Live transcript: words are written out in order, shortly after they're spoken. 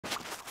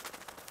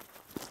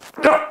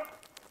No!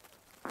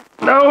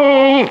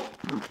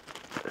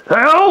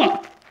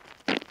 Help!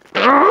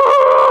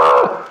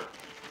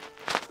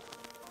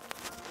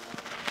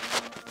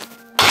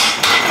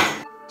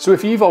 So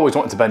if you've always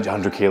wanted to bench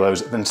 100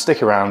 kilos, then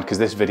stick around because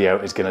this video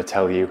is going to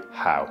tell you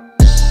how.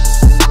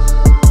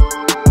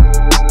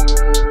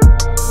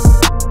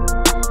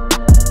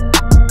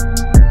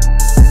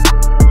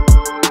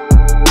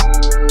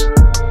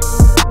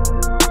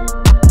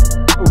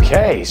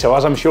 Okay, so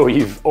as I'm sure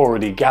you've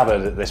already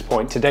gathered at this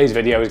point, today's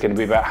video is going to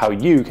be about how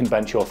you can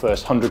bench your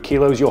first 100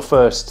 kilos, your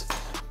first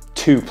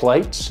 2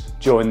 plates,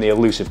 join the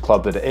elusive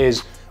club that it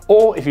is.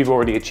 Or if you've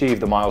already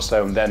achieved the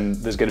milestone,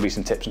 then there's going to be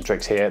some tips and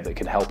tricks here that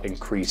can help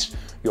increase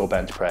your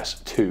bench press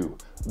to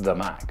the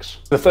max.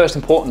 The first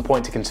important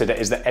point to consider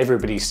is that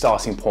everybody's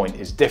starting point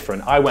is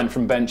different. I went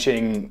from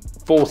benching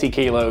 40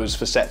 kilos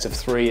for sets of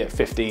 3 at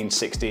 15,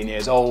 16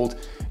 years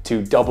old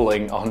to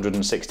doubling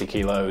 160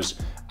 kilos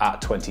at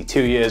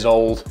 22 years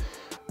old.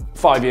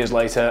 5 years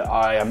later,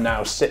 I am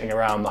now sitting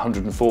around the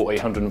 140,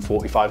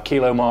 145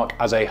 kilo mark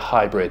as a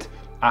hybrid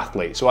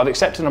athlete. So I've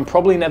accepted I'm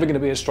probably never going to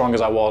be as strong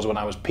as I was when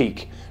I was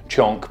peak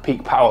chonk,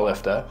 peak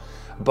powerlifter,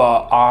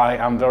 but I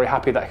am very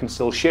happy that I can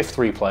still shift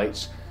 3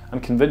 plates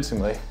and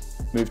convincingly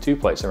move 2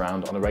 plates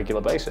around on a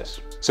regular basis.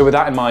 So with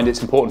that in mind,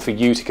 it's important for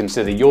you to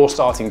consider your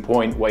starting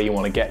point, where you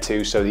want to get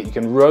to, so that you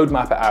can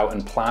roadmap it out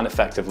and plan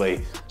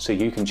effectively so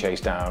you can chase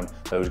down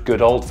those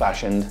good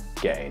old-fashioned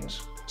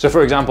gains. So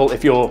for example,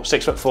 if you're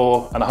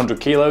 6'4" and 100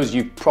 kilos,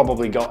 you've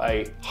probably got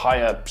a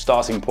higher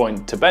starting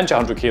point to bench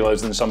 100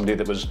 kilos than somebody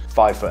that was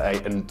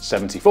 5'8" and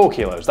 74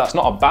 kilos. That's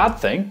not a bad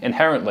thing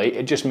inherently.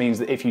 It just means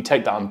that if you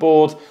take that on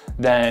board,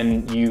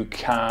 then you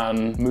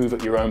can move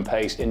at your own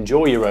pace,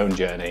 enjoy your own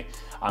journey,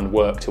 and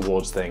work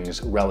towards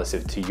things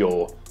relative to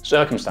your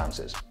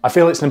circumstances. I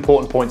feel it's an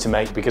important point to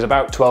make because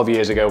about 12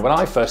 years ago, when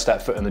I first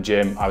stepped foot in the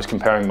gym, I was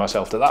comparing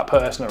myself to that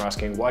person and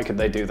asking why could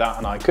they do that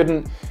and I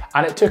couldn't.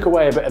 And it took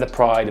away a bit of the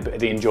pride, a bit of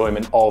the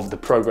enjoyment of the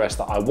progress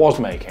that I was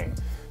making.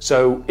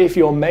 So if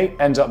your mate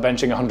ends up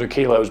benching 100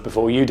 kilos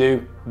before you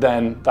do,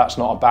 then that's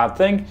not a bad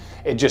thing.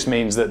 It just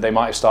means that they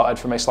might have started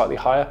from a slightly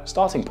higher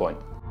starting point.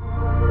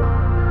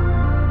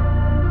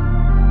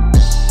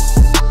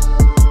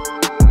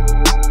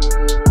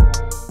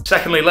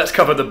 Secondly, let's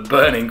cover the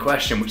burning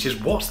question, which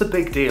is what's the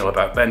big deal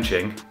about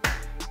benching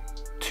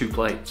 2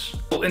 plates?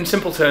 Well, in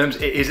simple terms,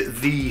 it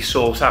is the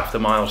sought after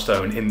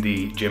milestone in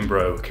the gym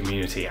bro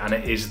community, and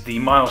it is the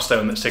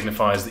milestone that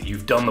signifies that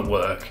you've done the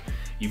work,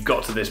 you've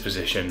got to this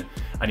position,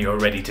 and you're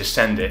ready to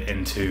send it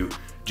into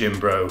gym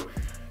bro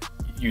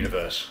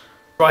universe.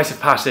 Rite of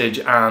passage,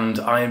 and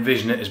I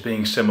envision it as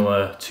being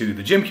similar to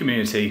the gym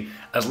community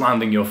as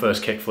landing your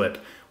first kickflip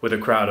with a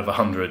crowd of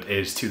 100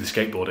 is to the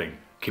skateboarding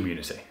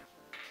community.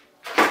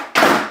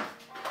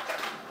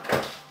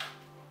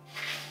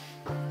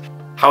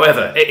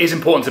 However, it is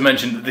important to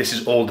mention that this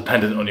is all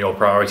dependent on your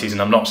priorities,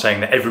 and I'm not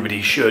saying that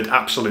everybody should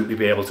absolutely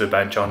be able to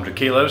bench 100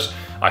 kilos.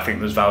 I think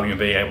there's value in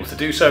being able to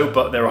do so,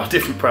 but there are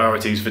different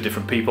priorities for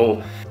different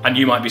people, and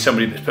you might be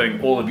somebody that's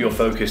putting all of your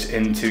focus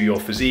into your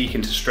physique,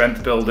 into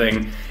strength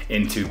building,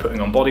 into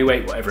putting on body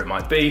weight, whatever it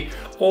might be,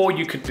 or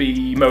you could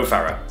be Mo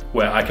Farah,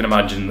 where I can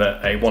imagine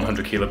that a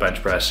 100 kilo bench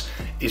press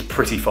is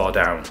pretty far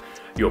down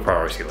your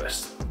priority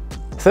list.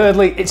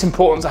 Thirdly, it's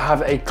important to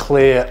have a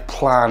clear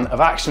plan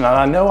of action. And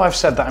I know I've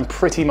said that in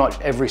pretty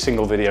much every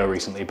single video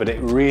recently, but it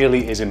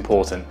really is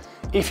important.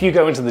 If you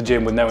go into the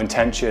gym with no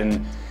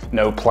intention,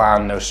 no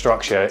plan, no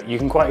structure, you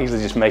can quite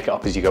easily just make it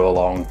up as you go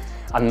along.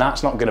 And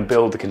that's not gonna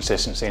build the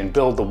consistency and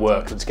build the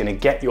work that's gonna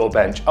get your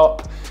bench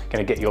up,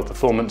 gonna get your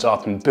performance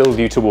up and build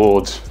you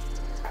towards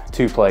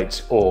 2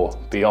 plates or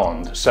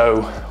beyond.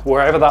 So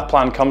wherever that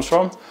plan comes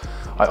from,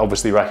 I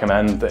obviously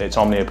recommend that it's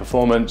Omnia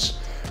Performance.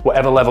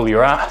 Whatever level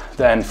you're at,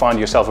 then find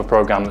yourself a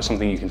program that's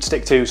something you can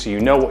stick to so you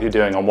know what you're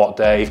doing on what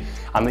day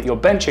and that you're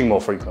benching more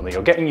frequently.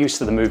 You're getting used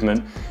to the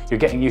movement, you're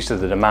getting used to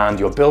the demand,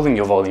 you're building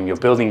your volume, you're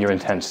building your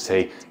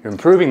intensity, you're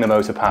improving the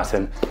motor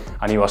pattern,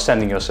 and you are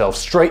sending yourself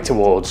straight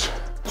towards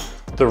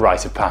the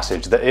rite of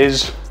passage that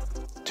is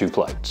 2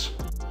 plates.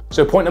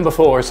 So point number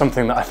 4 is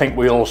something that I think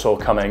we all saw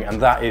coming,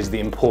 and that is the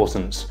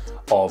importance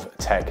of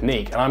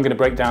technique. And I'm going to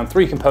break down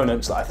 3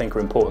 components that I think are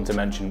important to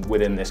mention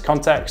within this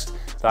context.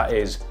 That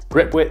is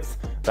grip width,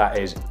 that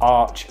is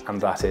arch,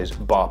 and that is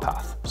bar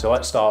path. So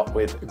let's start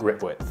with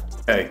grip width.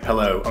 Okay,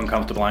 hello,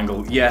 uncomfortable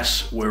angle.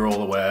 Yes, we're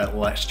all aware,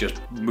 let's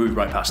just move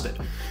right past it.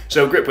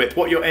 So grip width,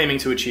 what you're aiming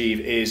to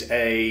achieve is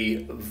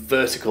a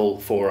vertical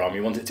forearm.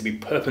 You want it to be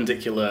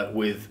perpendicular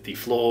with the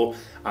floor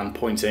and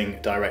pointing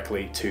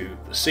directly to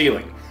the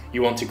ceiling.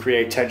 You want to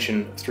create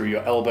tension through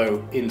your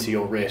elbow into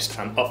your wrist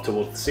and up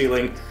towards the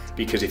ceiling,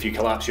 because if you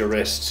collapse your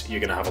wrists, you're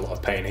gonna have a lot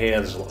of pain here,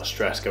 there's a lot of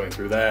stress going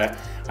through there,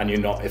 and you're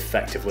not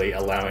effectively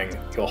allowing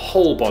your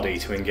whole body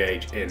to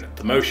engage in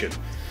the motion.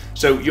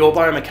 So your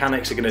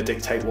biomechanics are gonna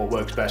dictate what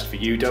works best for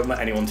you. Don't let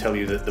anyone tell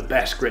you that the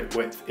best grip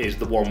width is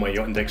the one where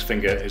your index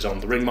finger is on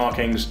the ring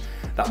markings.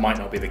 That might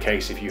not be the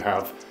case if you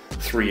have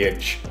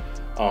 3-inch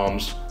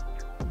arms.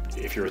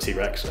 if you're a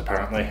T-Rex,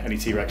 apparently. Any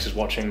T-Rexes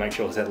watching, make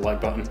sure to hit the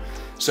like button.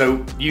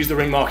 So use the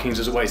ring markings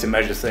as a way to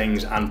measure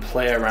things and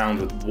play around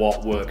with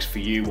what works for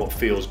you, what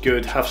feels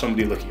good. Have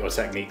somebody look at your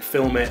technique,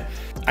 film it,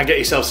 and get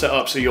yourself set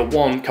up so you're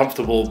one,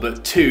 comfortable,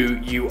 but two,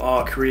 you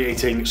are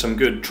creating some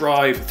good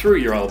drive through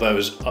your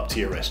elbows up to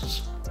your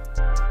wrists.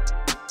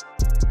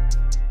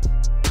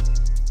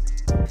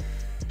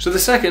 So the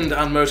second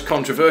and most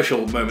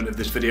controversial moment of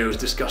this video is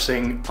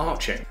discussing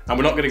arching. And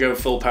we're not going to go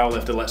full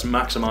powerlifter, let's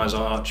maximize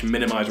arch,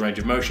 minimize range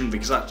of motion,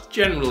 because that's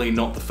generally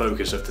not the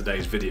focus of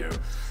today's video.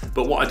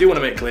 But what I do want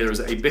to make clear is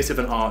that a bit of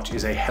an arch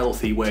is a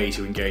healthy way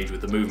to engage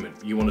with the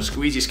movement. You want to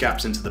squeeze your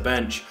scaps into the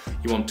bench,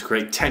 you want to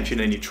create tension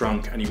in your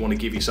trunk, and you want to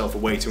give yourself a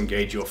way to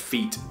engage your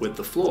feet with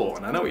the floor.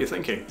 And I know what you're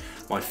thinking,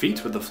 my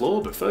feet with the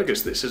floor? But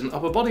Fergus, this is an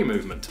upper body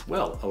movement.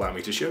 Well, allow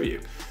me to show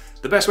you.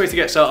 The best way to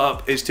get set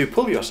up is to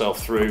pull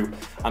yourself through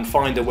and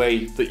find a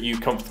way that you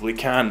comfortably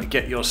can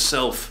get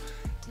yourself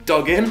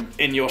dug in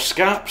your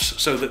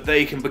scaps so that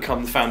they can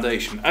become the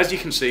foundation. As you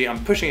can see,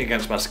 I'm pushing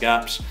against my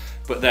scaps,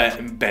 but they're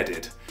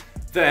embedded.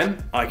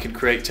 Then I can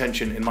create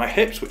tension in my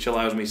hips, which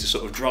allows me to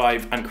sort of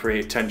drive and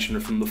create tension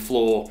from the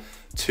floor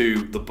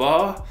to the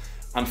bar.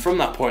 And from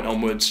that point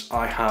onwards,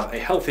 I have a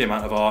healthy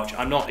amount of arch.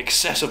 I'm not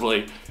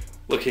excessively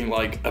looking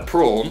like a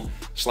prawn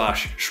 /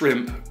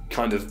 shrimp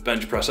kind of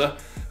bench presser,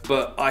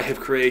 but I have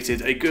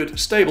created a good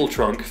stable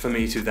trunk for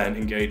me to then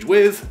engage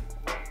with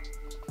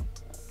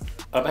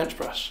a bench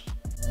press.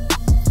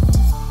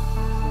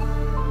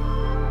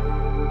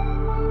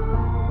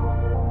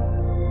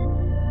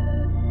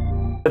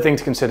 The thing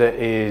to consider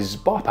is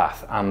bar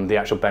path and the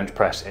actual bench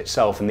press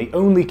itself, and the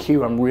only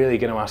cue I'm really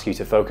going to ask you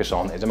to focus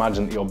on is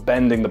imagine that you're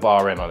bending the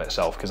bar in on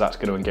itself, because that's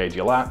going to engage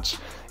your lats,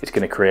 it's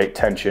going to create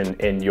tension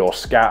in your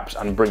scaps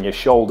and bring your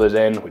shoulders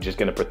in, which is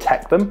going to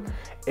protect them.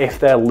 If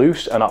they're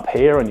loose and up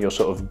here and you're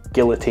sort of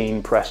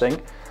guillotine pressing,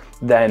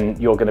 then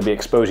you're going to be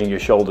exposing your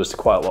shoulders to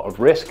quite a lot of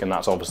risk, and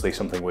that's obviously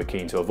something we're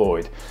keen to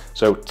avoid.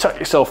 So tuck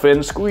yourself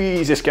in,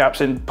 squeeze your scaps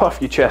in, puff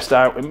your chest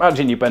out,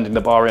 imagine you're bending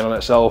the bar in on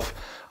itself,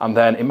 and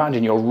then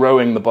imagine you're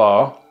rowing the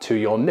bar to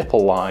your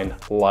nipple line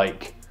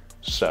like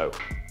so.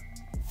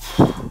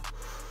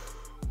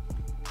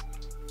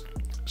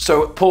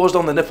 So paused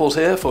on the nipples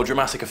here for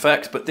dramatic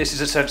effect, but this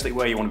is essentially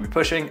where you want to be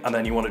pushing, and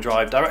then you want to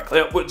drive directly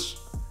upwards.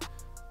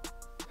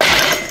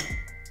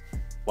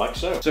 Like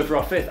so. So for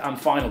our fifth and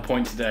final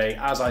point today,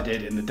 as I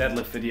did in the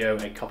deadlift video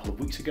a couple of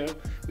weeks ago,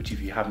 which if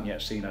you haven't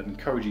yet seen, I'd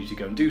encourage you to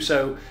go and do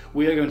so,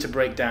 we are going to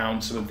break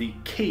down some of the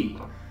key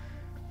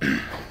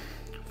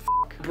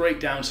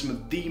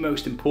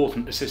most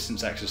important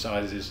assistance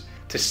exercises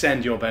to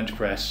send your bench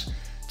press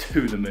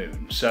to the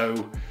moon.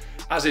 So,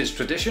 as is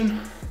tradition,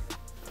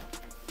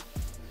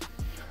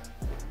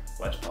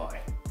 let's buy.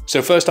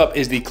 So first up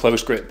is the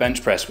close grip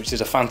bench press, which is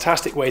a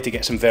fantastic way to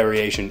get some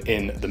variation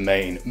in the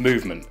main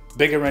movement.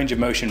 Bigger range of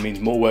motion means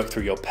more work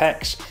through your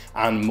pecs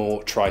and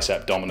more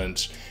tricep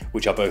dominance,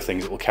 which are both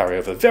things that will carry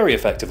over very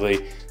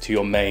effectively to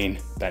your main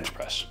bench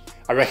press.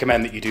 I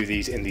recommend that you do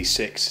these in the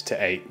 6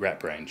 to 8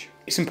 rep range.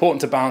 It's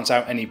important to balance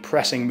out any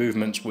pressing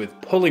movements with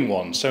pulling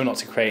ones, so not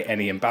to create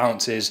any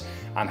imbalances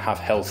and have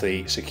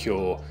healthy,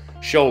 secure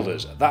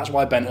shoulders. That's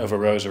why bent over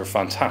rows are a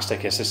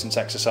fantastic assistance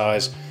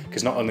exercise,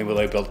 because not only will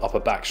they build upper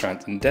back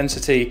strength and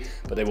density,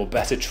 but they will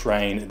better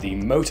train the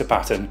motor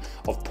pattern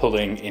of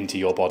pulling into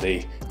your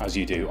body as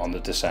you do on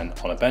the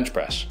descent on a bench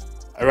press.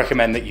 I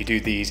recommend that you do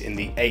these in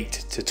the 8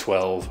 to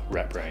 12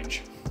 rep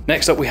range.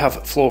 Next up we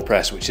have floor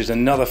press, which is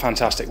another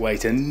fantastic way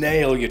to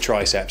nail your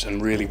triceps and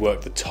really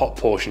work the top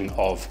portion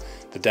of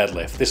the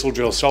deadlift. This will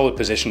drill solid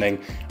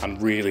positioning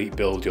and really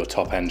build your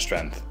top end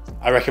strength.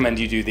 I recommend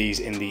you do these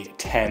in the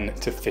 10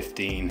 to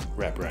 15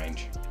 rep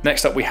range.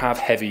 Next up we have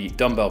heavy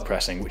dumbbell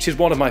pressing, which is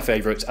one of my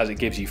favorites as it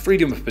gives you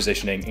freedom of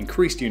positioning,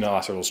 increased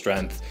unilateral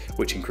strength,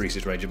 which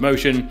increases range of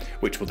motion,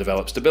 which will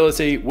develop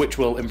stability, which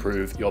will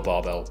improve your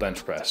barbell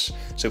bench press.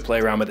 So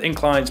play around with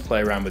inclines,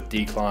 play around with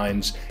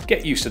declines,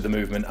 get used to the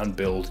movement and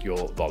build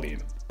your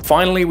volume.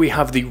 Finally, we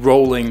have the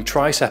rolling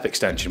tricep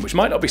extension, which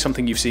might not be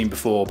something you've seen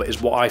before, but is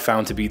what I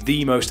found to be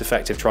the most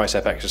effective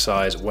tricep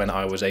exercise when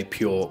I was a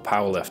pure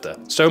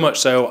powerlifter. So much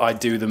so, I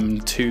do them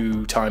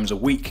 2 times a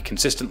week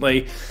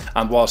consistently,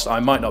 and whilst I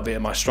might not be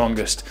at my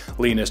strongest,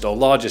 leanest, or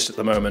largest at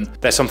the moment,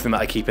 there's something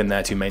that I keep in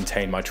there to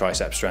maintain my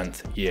tricep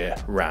strength year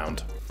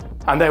round.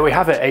 And there we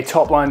have it, a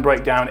top line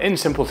breakdown in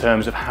simple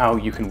terms of how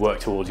you can work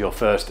towards your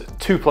first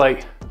two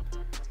plate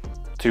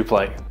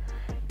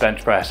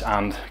bench press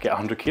and get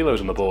 100 kilos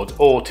on the boards,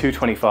 or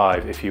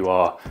 225 if you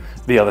are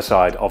the other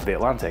side of the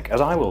Atlantic, as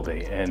I will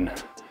be in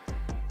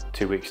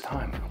 2 weeks'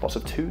 time. Lots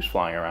of 2s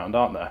flying around,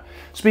 aren't there?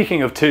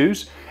 Speaking of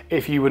 2s,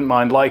 if you wouldn't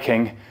mind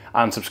liking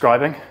and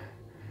subscribing,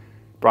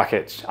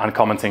 brackets, and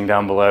commenting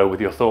down below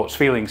with your thoughts,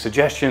 feelings,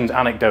 suggestions,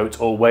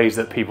 anecdotes, or ways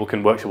that people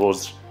can work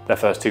towards their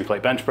first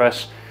 2-plate bench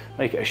press,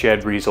 make it a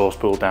shared resource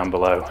pool down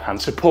below and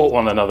support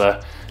one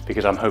another,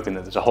 because I'm hoping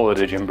that there's a whole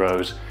lot of gym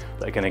bros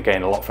that are going to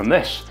gain a lot from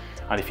this.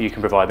 And if you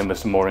can provide them with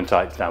some more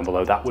insights down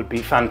below, that would be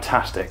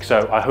fantastic.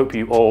 So I hope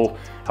you all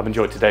have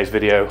enjoyed today's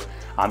video,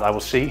 and I will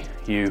see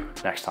you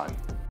next time.